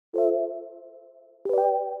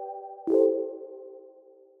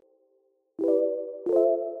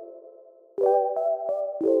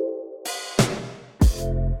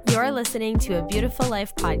You're listening to a Beautiful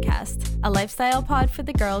Life podcast, a lifestyle pod for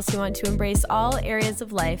the girls who want to embrace all areas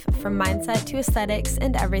of life, from mindset to aesthetics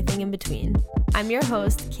and everything in between. I'm your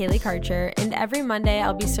host, Kaylee Karcher, and every Monday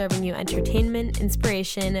I'll be serving you entertainment,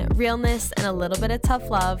 inspiration, realness, and a little bit of tough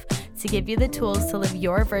love to give you the tools to live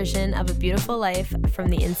your version of a beautiful life from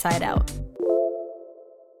the inside out.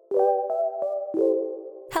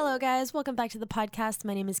 Hello guys, welcome back to the podcast.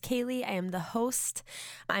 My name is Kaylee. I am the host.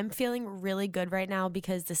 I'm feeling really good right now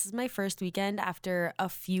because this is my first weekend after a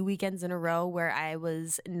few weekends in a row where I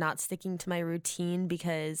was not sticking to my routine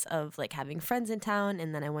because of having friends in town,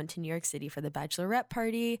 and then I went to New York City for the bachelorette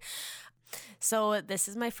party. So this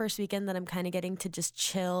is my first weekend that I'm kind of getting to just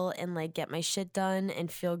chill and get my shit done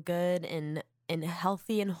and feel good and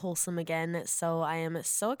healthy and wholesome again. So I am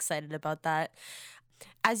so excited about that.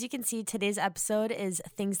 As you can see, today's episode is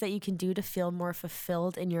things that you can do to feel more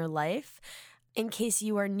fulfilled in your life. In case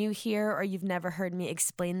you are new here or you've never heard me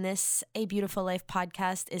explain this, A Beautiful Life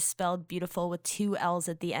podcast is spelled beautiful with 2 L's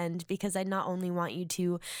at the end because I not only want you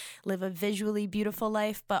to live a visually beautiful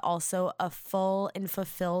life, but also a full and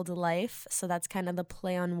fulfilled life. So that's kind of the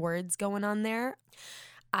play on words going on there.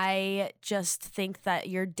 I just think that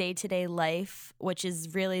your day-to-day life, which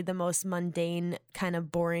is really the most mundane, kind of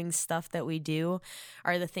boring stuff that we do,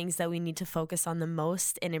 are the things that we need to focus on the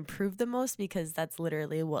most and improve the most, because that's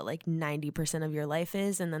literally what 90% of your life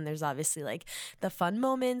is. And then there's obviously the fun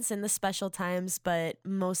moments and the special times, but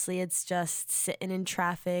mostly it's just sitting in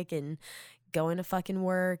traffic and going to fucking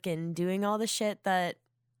work and doing all the shit that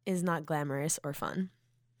is not glamorous or fun.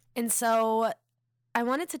 And so I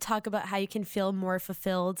wanted to talk about how you can feel more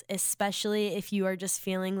fulfilled, especially if you are just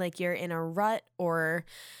feeling like you're in a rut, or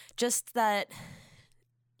just that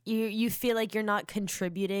you feel like you're not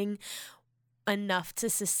contributing enough to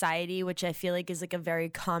society, which I feel like is a very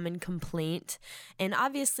common complaint. And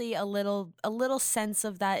obviously a little sense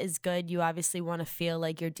of that is good. You obviously want to feel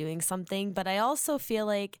like you're doing something, but I also feel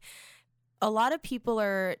like a lot of people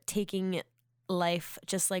are taking life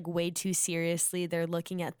just way too seriously. They're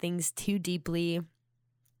looking at things too deeply.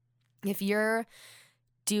 If you're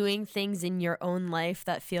doing things in your own life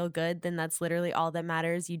that feel good, then that's literally all that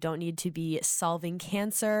matters. You don't need to be solving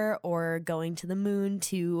cancer or going to the moon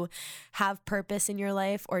to have purpose in your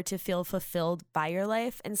life or to feel fulfilled by your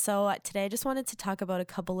life. And so today I just wanted to talk about a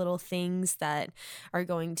couple little things that are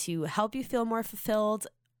going to help you feel more fulfilled,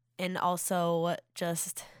 and also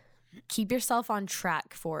just keep yourself on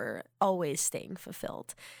track for always staying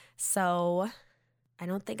fulfilled. So I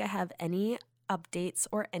don't think I have any updates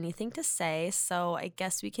or anything to say, so I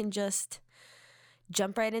guess we can just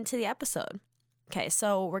jump right into the episode. Okay,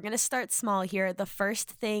 so we're going to start small here. The first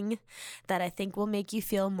thing that I think will make you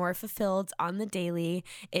feel more fulfilled on the daily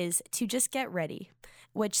is to just get ready,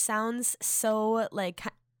 which sounds so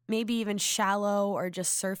maybe even shallow or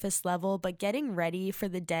just surface level, but getting ready for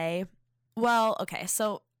the day. Well, okay,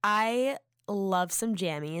 so I love some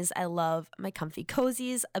jammies. I love my comfy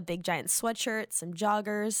cozies, a big giant sweatshirt, some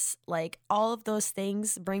joggers. All of those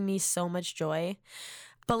things bring me so much joy.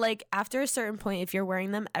 But after a certain point, if you're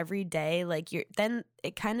wearing them every day, then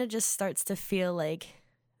it kind of just starts to feel like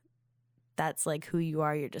that's who you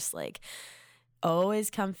are. You're just always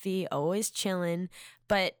comfy, always chilling.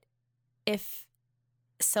 But if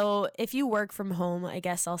you work from home, I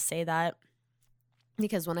guess I'll say that,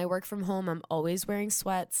 because when I work from home, I'm always wearing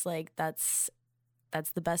sweats. That's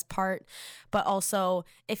the best part. But also,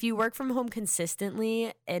 if you work from home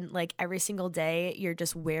consistently and every single day you're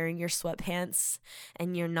just wearing your sweatpants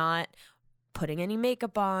and you're not putting any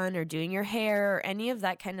makeup on or doing your hair or any of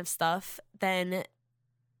that kind of stuff, then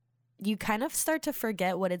you kind of start to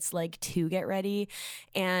forget what it's like to get ready.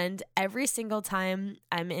 And every single time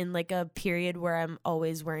I'm in a period where I'm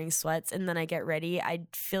always wearing sweats and then I get ready, I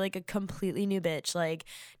feel like a completely new bitch,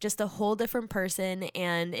 just a whole different person.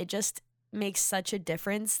 And it just makes such a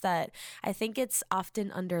difference that I think it's often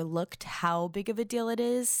underlooked how big of a deal it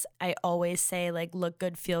is. I always say look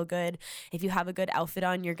good, feel good. If you have a good outfit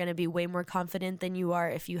on, you're going to be way more confident than you are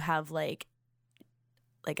if you have a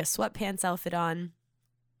sweatpants outfit on.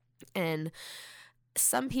 And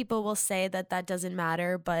some people will say that doesn't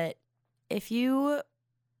matter, but if you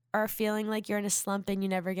are feeling like you're in a slump and you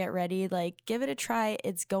never get ready, give it a try.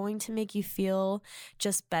 It's going to make you feel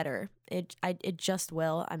just better. It just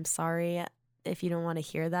will. I'm sorry if you don't want to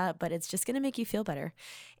hear that, but it's just going to make you feel better.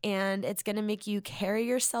 And it's going to make you carry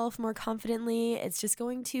yourself more confidently. It's just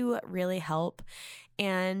going to really help.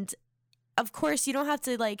 And of course, you don't have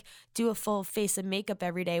to do a full face of makeup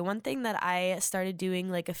every day. One thing that I started doing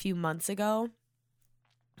a few months ago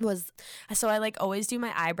was, so I always do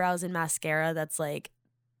my eyebrows and mascara. That's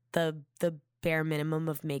the bare minimum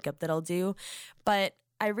of makeup that I'll do. But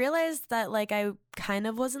I realized that like I kind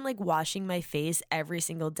of wasn't like washing my face every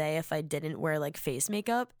single day if I didn't wear like face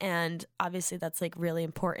makeup, and obviously that's like really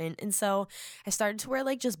important. And so I started to wear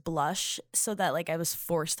like just blush so that like I was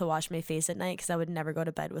forced to wash my face at night because I would never go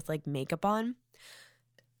to bed with like makeup on.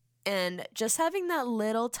 And just having that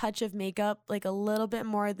little touch of makeup, like a little bit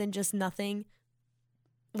more than just nothing,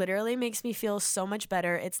 literally makes me feel so much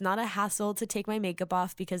better. It's not a hassle to take my makeup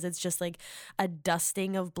off because it's just like a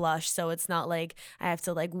dusting of blush. So it's not like I have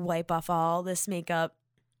to like wipe off all this makeup.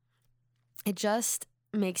 It just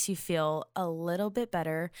makes you feel a little bit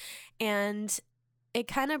better. And it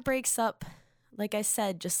kind of breaks up, like I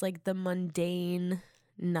said, just like the mundane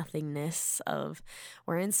nothingness of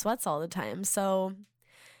wearing sweats all the time. So,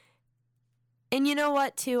 and you know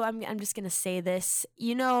what too, I'm just going to say this,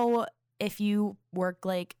 if you work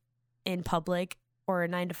like in public or a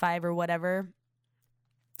 9 to 5 or whatever,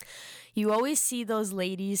 you always see those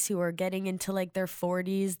ladies who are getting into like their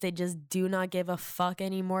 40s. They just do not give a fuck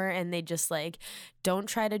anymore. And they just like don't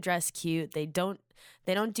try to dress cute. They don't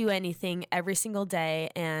do anything every single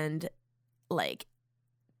day. And like,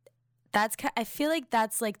 I feel like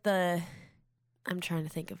that's like I'm trying to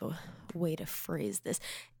think of a way to phrase this.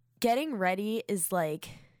 Getting ready is like,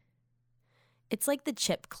 it's like the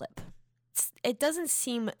chip clip. It doesn't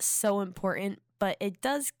seem so important, but it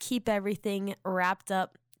does keep everything wrapped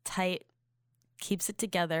up tight, keeps it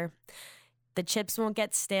together. The chips won't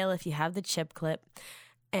get stale if you have the chip clip.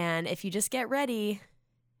 And if you just get ready,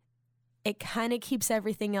 it kind of keeps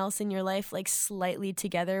everything else in your life like slightly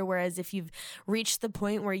together. Whereas if you've reached the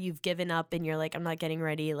point where you've given up and you're like, I'm not getting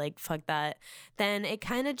ready, like fuck that, then it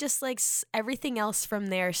kind of just like everything else from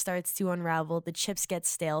there starts to unravel. The chips get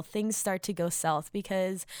stale. Things start to go south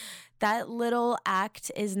because that little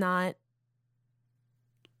act is not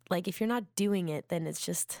like, if you're not doing it, then it's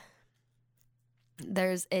just,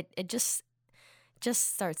 it just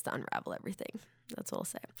starts to unravel everything. That's what I'll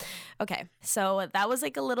say. Okay, so that was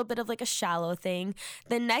like a little bit of like a shallow thing.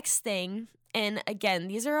 The next thing, and again,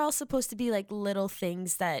 these are all supposed to be like little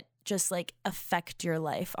things that just like affect your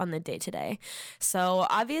life on the day to day. So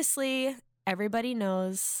obviously, everybody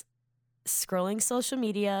knows scrolling social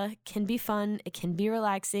media can be fun. It can be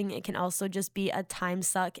relaxing. It can also just be a time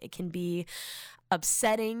suck. It can be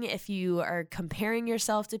upsetting if you are comparing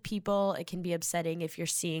yourself to people. It can be upsetting if you're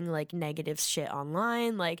seeing like negative shit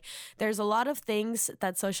online. Like there's a lot of things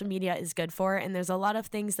that social media is good for, and there's a lot of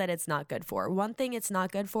things that it's not good for. One thing it's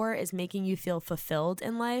not good for is making you feel fulfilled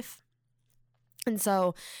in life. And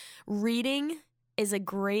so reading is a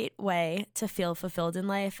great way to feel fulfilled in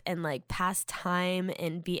life and like pass time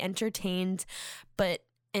and be entertained,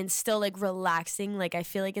 and still like relaxing. Like I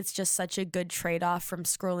feel like it's just such a good trade-off from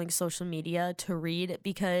scrolling social media to read,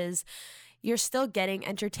 because you're still getting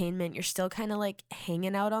entertainment. You're still kind of like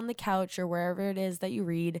hanging out on the couch or wherever it is that you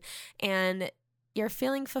read, and you're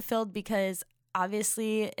feeling fulfilled because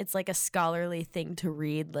obviously it's like a scholarly thing to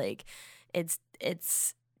read. Like it's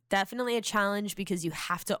definitely a challenge because you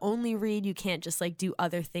have to only read. You can't just like do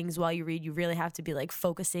other things while you read. You really have to be like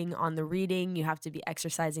focusing on the reading. You have to be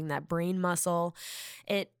exercising that brain muscle.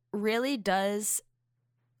 It really does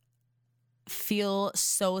feel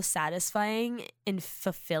so satisfying and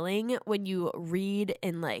fulfilling when you read,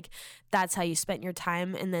 and like that's how you spent your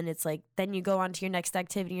time. And then it's like, then you go on to your next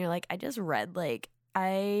activity and you're like, I just read, like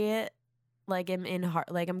I like am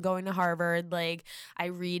I'm going to Harvard, like I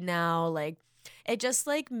read now. Like it just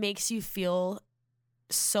like makes you feel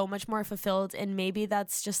so much more fulfilled. And maybe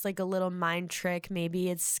that's just like a little mind trick. Maybe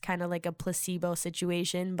it's kind of like a placebo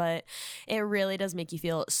situation, but it really does make you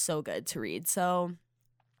feel so good to read. So,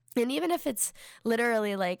 and even if it's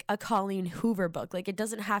literally like a Colleen Hoover book, like it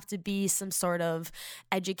doesn't have to be some sort of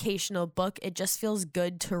educational book. It just feels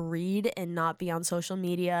good to read and not be on social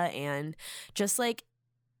media. And just like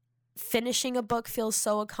finishing a book feels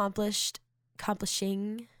so accomplishing.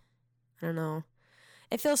 I don't know.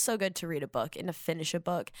 It feels so good to read a book and to finish a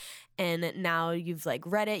book. And now you've like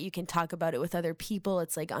read it, you can talk about it with other people.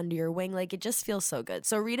 It's like under your wing. Like it just feels so good.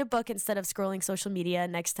 So read a book instead of scrolling social media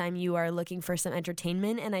next time you are looking for some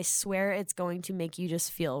entertainment. And I swear it's going to make you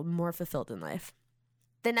just feel more fulfilled in life.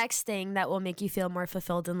 The next thing that will make you feel more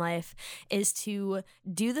fulfilled in life is to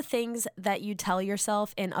do the things that you tell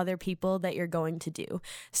yourself and other people that you're going to do.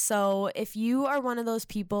 So if you are one of those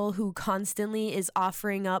people who constantly is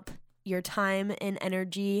offering up your time and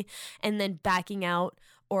energy and then backing out,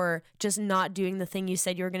 or just not doing the thing you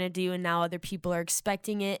said you were going to do and now other people are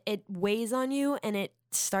expecting it, it weighs on you and it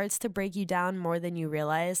starts to break you down more than you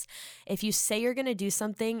realize. If you say you're going to do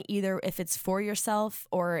something, either if it's for yourself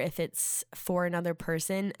or if it's for another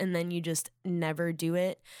person, and then you just never do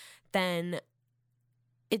it, then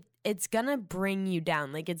it's gonna bring you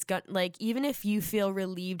down. Like even if you feel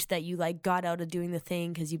relieved that you like got out of doing the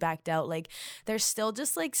thing because you backed out, like there's still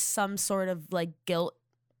just like some sort of like guilt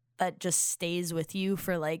that just stays with you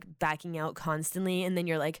for like backing out constantly. And then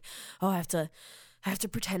you're like, oh, I have to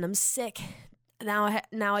pretend I'm sick.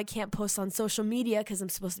 Now I can't post on social media because I'm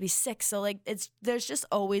supposed to be sick. So like there's just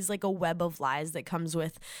always like a web of lies that comes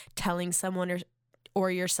with telling someone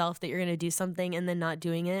or yourself that you're going to do something and then not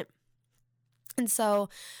doing it. And so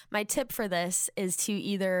my tip for this is to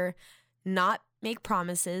either not make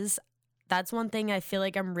promises. That's one thing I feel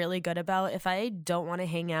like I'm really good about. If I don't want to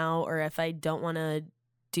hang out or if I don't want to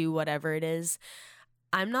do whatever it is,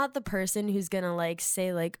 I'm not the person who's going to like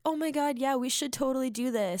say like, oh my God, yeah, we should totally do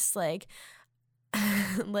this. Like,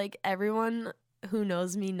 like everyone who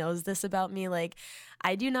knows me knows this about me. Like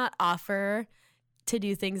I do not offer to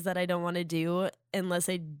do things that I don't want to do unless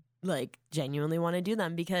I like genuinely want to do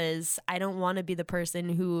them, because I don't want to be the person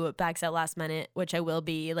who backs out last minute, which I will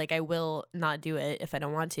be. Like I will not do it if I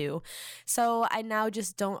don't want to. So I now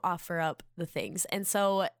just don't offer up the things. And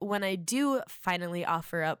so when I do finally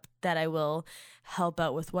offer up that I will help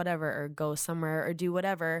out with whatever or go somewhere or do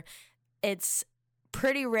whatever, it's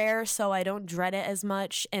pretty rare, so I don't dread it as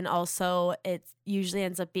much. And also it usually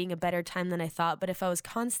ends up being a better time than I thought. But if I was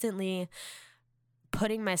constantly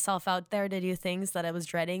putting myself out there to do things that I was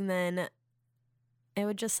dreading, then it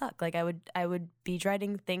would just suck. Like I would be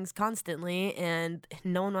dreading things constantly, and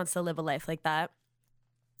no one wants to live a life like that.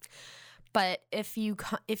 But if you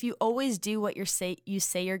always do what you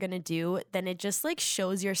say you're going to do, then it just like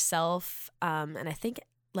shows yourself, and I think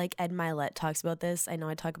like Ed Milet talks about this. I know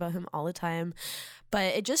I talk about him all the time, but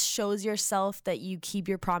it just shows yourself that you keep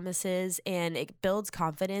your promises, and it builds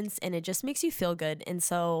confidence, and it just makes you feel good. And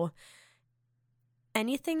so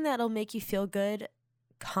anything that'll make you feel good,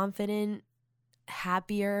 confident,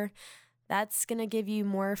 happier, that's going to give you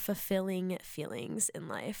more fulfilling feelings in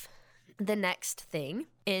life. The next thing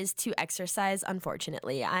is to exercise,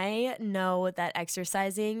 unfortunately. I know that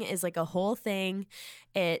exercising is like a whole thing.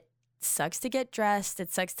 It sucks to get dressed.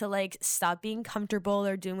 It sucks to like stop being comfortable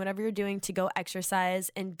or doing whatever you're doing to go exercise.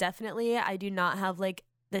 And definitely I do not have like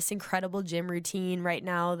this incredible gym routine right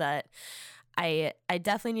now that I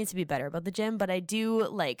definitely need to be better about the gym, but I do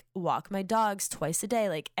like walk my dogs twice a day,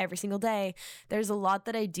 like every single day. There's a lot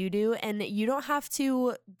that I do, and you don't have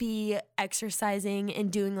to be exercising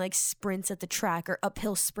and doing like sprints at the track or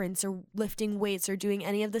uphill sprints or lifting weights or doing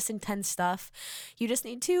any of this intense stuff. You just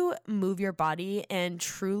need to move your body, and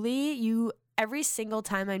truly every single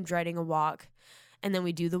time I'm dreading a walk and then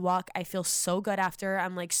we do the walk, I feel so good after.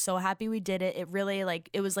 I'm like so happy we did it. It really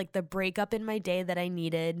it was like the breakup in my day that I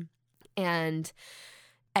needed. And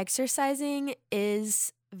exercising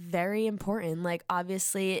is very important. Like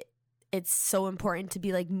obviously it's so important to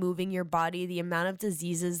be like moving your body. The amount of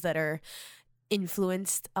diseases that are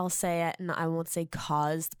influenced, I'll say it, and I won't say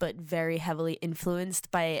caused, but very heavily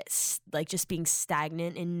influenced by like just being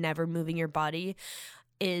stagnant and never moving your body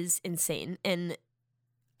is insane. And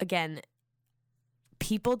again,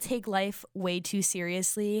 people take life way too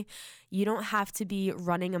seriously. You don't have to be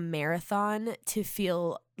running a marathon to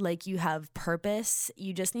feel like you have purpose.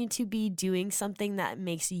 You just need to be doing something that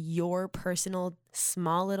makes your personal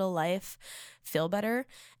small little life feel better.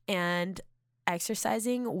 And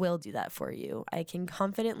exercising will do that for you. I can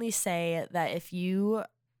confidently say that if you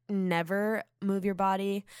never move your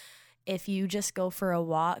body, if you just go for a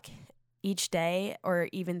walk each day or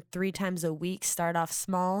even 3 times a week, start off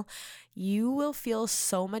small, you will feel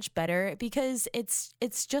so much better, because it's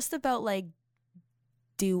just about like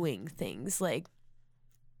doing things. Like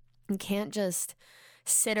you can't just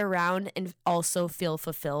sit around and also feel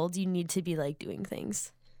fulfilled. You need to be like doing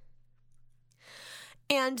things.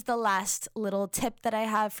 And the last little tip that I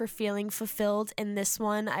have for feeling fulfilled, and this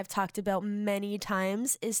one I've talked about many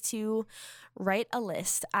times, is to write a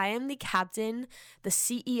list. I am the captain, the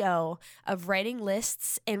CEO of writing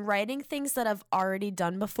lists and writing things that I've already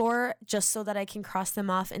done before, just so that I can cross them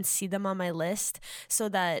off and see them on my list, so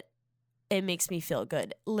that it makes me feel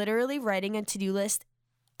good. Literally writing a to-do list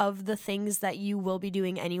of the things that you will be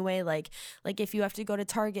doing anyway. Like if you have to go to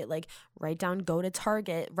Target, like write down go to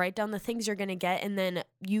Target, write down the things you're going to get, and then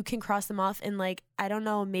you can cross them off. And like, I don't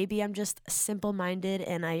know, maybe I'm just simple-minded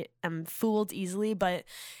and I am fooled easily, but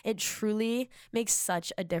it truly makes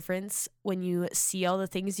such a difference when you see all the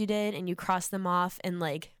things you did and you cross them off. And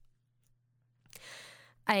like,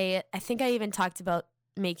 I think I even talked about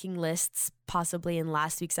making lists possibly in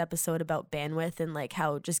last week's episode about bandwidth, and like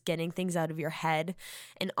how just getting things out of your head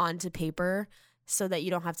and onto paper so that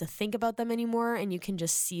you don't have to think about them anymore and you can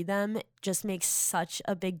just see them just makes such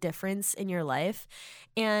a big difference in your life.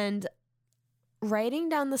 And writing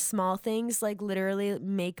down the small things, like literally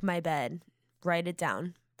make my bed, write it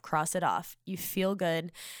down, cross it off. You feel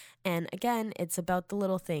good. And again, it's about the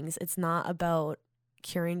little things. It's not about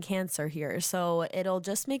curing cancer here. So it'll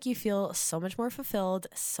just make you feel so much more fulfilled,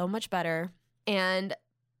 so much better. And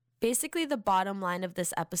basically the bottom line of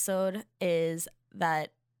this episode is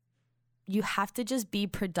that you have to just be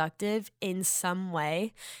productive in some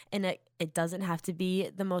way. And it doesn't have to be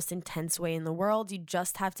the most intense way in the world. You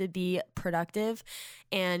just have to be productive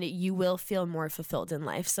and you will feel more fulfilled in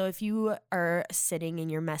life. So if you are sitting in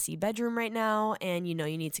your messy bedroom right now and you know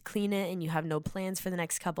you need to clean it and you have no plans for the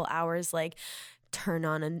next couple hours, like turn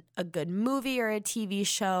on a good movie or a TV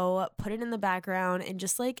show, put it in the background and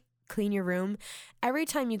just like clean your room. Every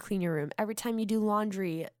time you clean your room, every time you do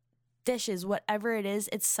laundry, dishes, whatever it is,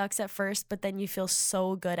 it sucks at first, but then you feel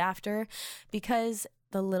so good after, because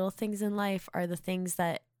the little things in life are the things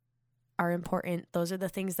that are important. Those are the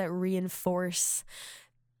things that reinforce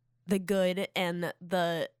the good and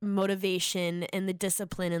the motivation and the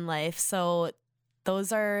discipline in life. So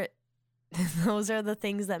those are the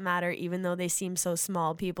things that matter, even though they seem so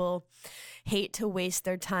small. People hate to waste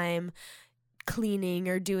their time cleaning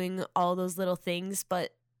or doing all those little things,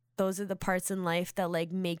 but those are the parts in life that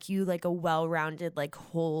like make you like a well-rounded, like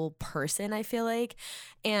whole person, I feel like.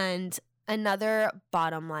 And another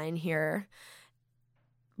bottom line here,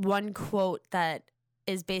 one quote that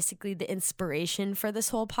is basically the inspiration for this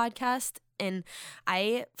whole podcast. And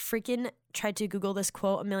I freaking tried to Google this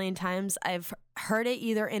quote a million times. I've heard it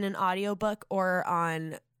either in an audiobook or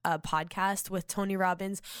on a podcast with Tony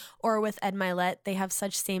Robbins or with Ed Mylett. They have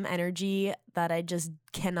such same energy that I just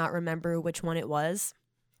cannot remember which one it was.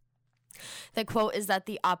 The quote is that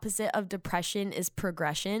the opposite of depression is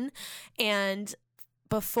progression. And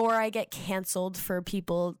before I get canceled for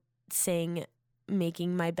people saying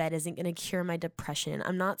making my bed isn't going to cure my depression,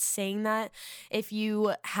 I'm not saying that. If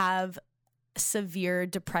you have severe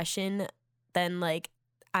depression, then like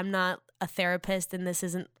I'm not a therapist and this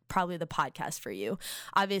isn't probably the podcast for you.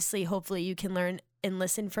 Obviously, hopefully you can learn and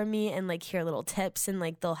listen from me and like hear little tips and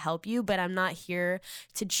like they'll help you, but I'm not here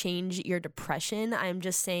to change your depression. I'm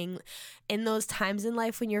just saying in those times in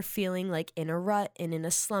life when you're feeling like in a rut and in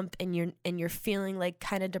a slump and you're feeling like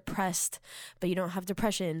kind of depressed, but you don't have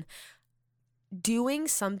depression, doing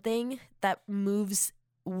something that moves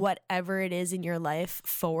whatever it is in your life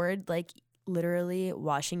forward, like literally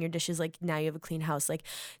washing your dishes, like now you have a clean house, like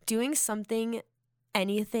doing something,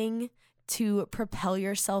 anything to propel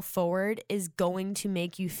yourself forward is going to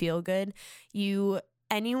make you feel good.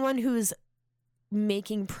 Anyone who's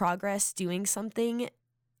making progress doing something,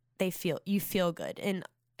 you feel good. And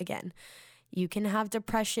again, you can have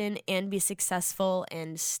depression and be successful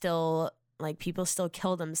and still like people still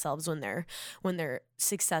kill themselves when they're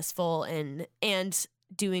successful and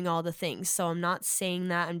doing all the things. So I'm not saying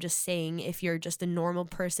that. I'm just saying if you're just a normal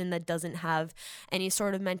person that doesn't have any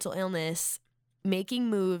sort of mental illness, making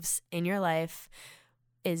moves in your life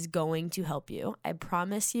is going to help you. I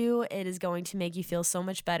promise you, it is going to make you feel so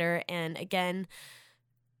much better. And again,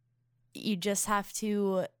 you just have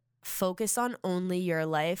to focus on only your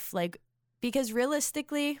life. Like, because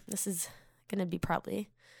realistically, this is going to be probably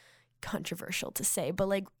controversial to say, but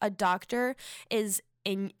like a doctor is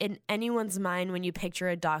in anyone's mind. When you picture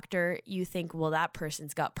a doctor, you think, well, that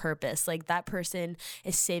person's got purpose. Like that person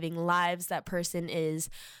is saving lives. That person is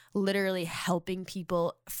literally helping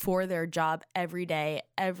people for their job every day,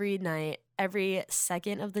 every night, every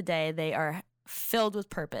second of the day. They are filled with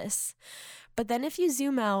purpose. But then if you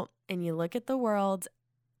zoom out and you look at the world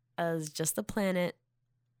as just a planet,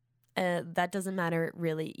 that doesn't matter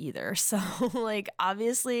really either. So like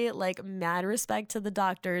obviously like mad respect to the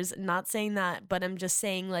doctors, not saying that, but I'm just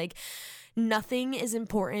saying like nothing is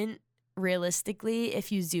important realistically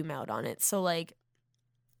if you zoom out on it. So like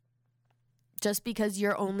just because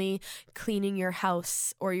you're only cleaning your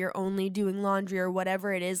house or you're only doing laundry or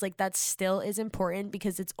whatever it is, like that still is important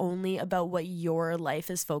because it's only about what your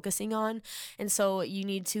life is focusing on. And so you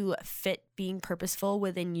need to fit being purposeful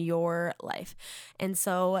within your life. And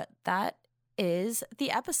so that is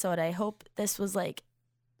the episode. I hope this was like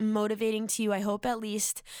motivating to you. I hope at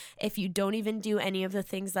least if you don't even do any of the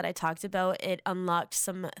things that I talked about, it unlocked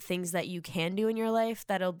some things that you can do in your life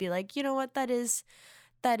that'll be like, you know what, that is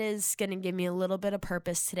going to give me a little bit of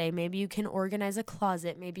purpose today. Maybe you can organize a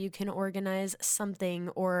closet. Maybe you can organize something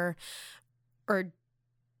or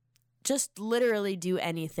just literally do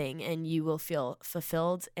anything and you will feel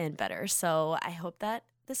fulfilled and better. So I hope that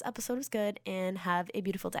this episode was good and have a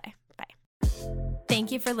beautiful day. Bye.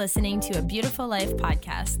 Thank you for listening to A Beautiful Life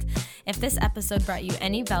podcast. If this episode brought you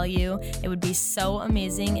any value, it would be so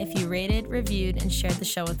amazing if you rated, reviewed, and shared the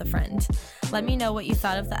show with a friend. Let me know what you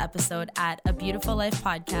thought of the episode at A Beautiful Life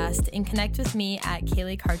Podcast and connect with me at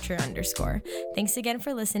KayleeKarcher_. Thanks again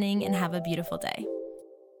for listening and have a beautiful day.